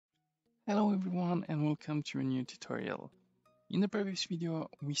Hello everyone and welcome to a new tutorial. In the previous video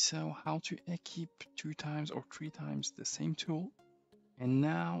we saw how to equip 2 times or 3 times the same tool, and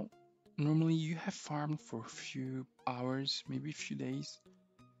now normally you have farmed for a few hours, maybe a few days,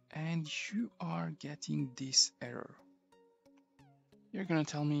 and you are getting this error. You're gonna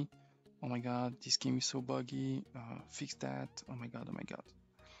tell me, oh my god, this game is so buggy, fix that, oh my god, oh my god.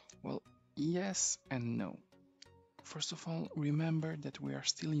 Well, yes and no. First of all, remember that we are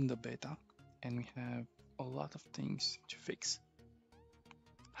still in the beta and we have a lot of things to fix.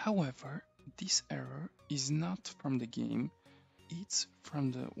 However, this error is not from the game, it's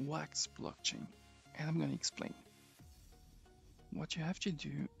from the Wax blockchain, and I'm gonna explain. What you have to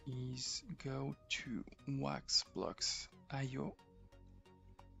do is go to waxblocks.io.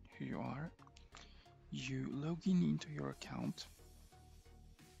 Here you are. You log in into your account,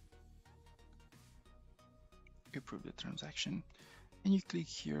 you approve the transaction, and you click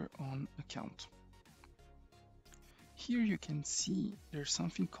here on account. Here you can see there's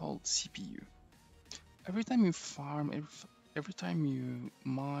something called CPU. Every time you farm, every time you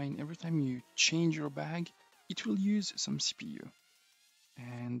mine, every time you change your bag, it will use some CPU.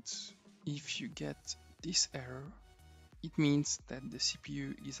 And if you get this error, it means that the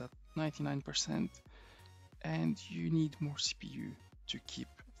CPU is at 99% and you need more CPU to keep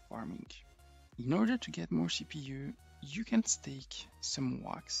farming. In order to get more CPU, you can stake some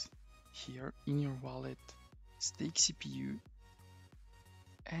wax here in your wallet, stake CPU,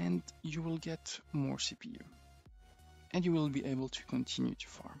 and you will get more CPU. And you will be able to continue to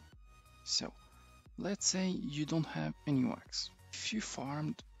farm. So, let's say you don't have any wax. If you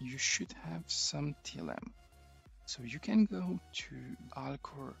farmed, you should have some TLM. So you can go to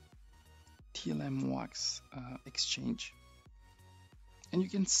Alcor TLM Wax exchange and you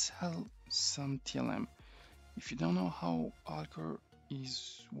can sell some TLM. If you don't know how Alcor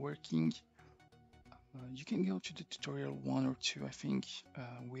is working, you can go to the tutorial 1 or 2. I think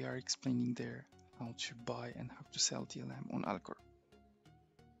we are explaining there how to buy and how to sell TLM on Alcor.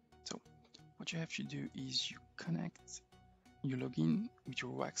 So what you have to do is you log in with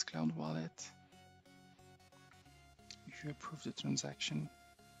your Wax Cloud wallet, you approve the transaction,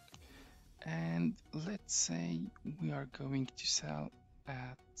 and let's say we are going to sell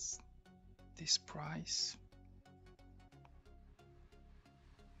at this price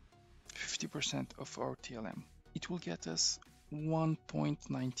 50% of our TLM. It will get us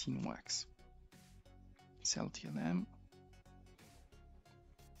 1.19 wax. Sell TLM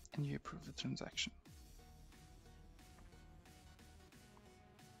and you approve the transaction.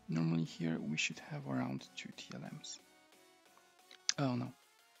 Normally here we should have around 2 TLMs. Oh no,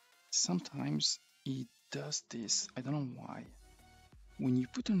 sometimes it does this, I don't know why. When you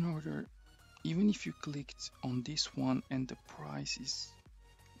put an order, even if you clicked on this one and the price is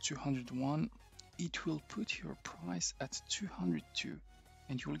 201, it will put your price at 202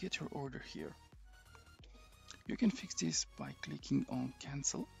 and you will get your order here. You can fix this by clicking on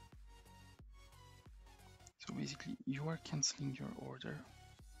cancel. So basically you are canceling your order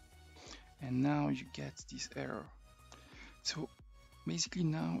and now you get this error. So basically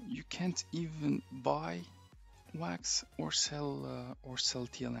now you can't even buy wax or sell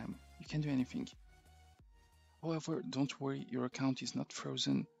TLM. You can't do anything. However, don't worry, your account is not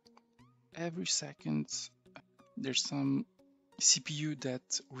frozen. Every second there's some CPU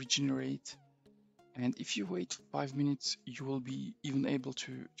that regenerate, and if you wait 5 minutes you will be even able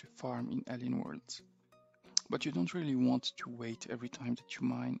to farm in alien worlds. But you don't really want to wait every time that you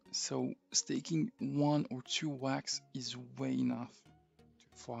mine, so staking 1 or 2 wax is way enough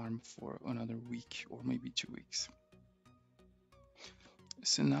to farm for another week or maybe 2 weeks.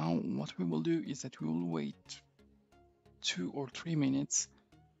 So now what we will do is that we will wait 2 or 3 minutes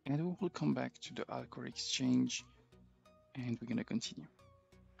and we will come back to the Alcor exchange and we're gonna continue.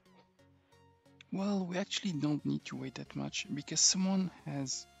 Well, we actually don't need to wait that much because someone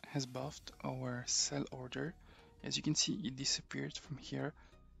has buffed our sell order. As you can see, it disappeared from here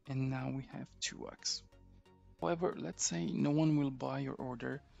and now we have 2 wax. However, let's say no one will buy your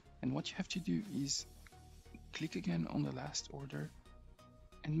order, and what you have to do is click again on the last order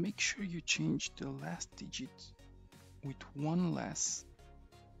and make sure you change the last digit with 1 less,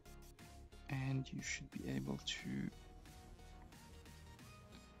 and you should be able to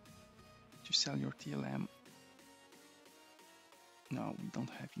sell your TLM. No, we don't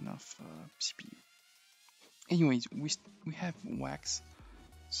have enough CPU. Anyways, we have wax,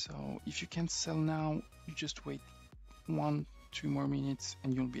 so if you can't sell now, you just wait 1-2 more minutes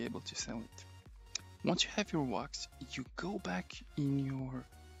and you'll be able to sell it. Once you have your wax, you go back in your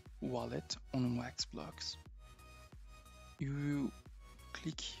wallet on Wax Blocks. You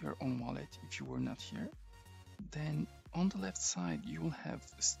click here on wallet if you were not here. Then on the left side you will have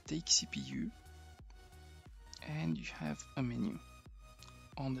stake CPU and you have a menu.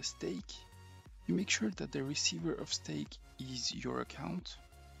 On the stake, you make sure that the receiver of stake is your account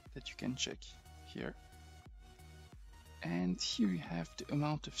that you can check here. And here you have the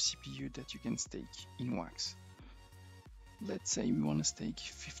amount of CPU that you can stake in Wax. Let's say we want to stake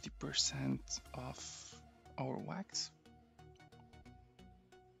 50% of our Wax.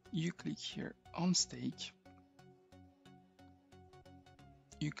 You click here on stake.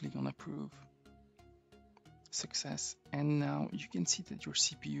 You click on approve. Success. And now you can see that your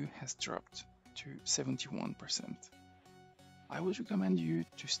CPU has dropped to 71%. I would recommend you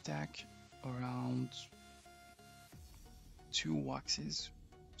to stack around 2 waxes.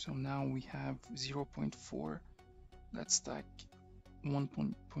 So now we have 0.4. Let's stack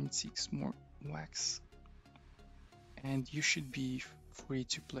 1.6 more wax. And you should be free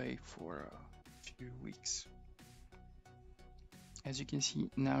to play for a few weeks. As you can see,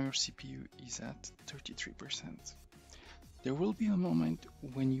 now your CPU is at 33%. There will be a moment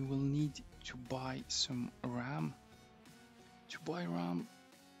when you will need to buy some RAM. To buy RAM,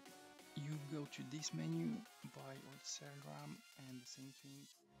 you go to this menu, buy or sell RAM, and the same thing.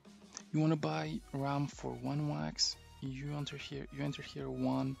 You want to buy RAM for 1 wax, you enter here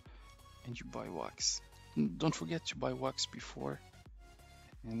 1, and you buy wax. Don't forget to buy wax before,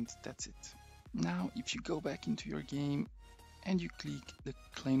 and that's it. Now, if you go back into your game and you click the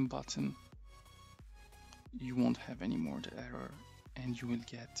claim button, you won't have any more the error and you will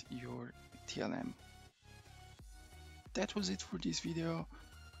get your TLM. That was it for this video.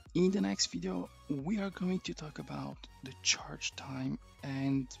 In the next video, we are going to talk about the charge time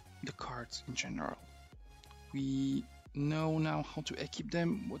and the cards in general. We know now how to equip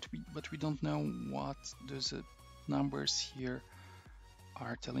them, but we don't know what those numbers here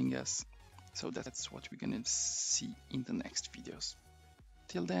are telling us. So that's what we're gonna see in the next videos.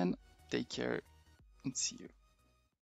 Till then, take care and see you.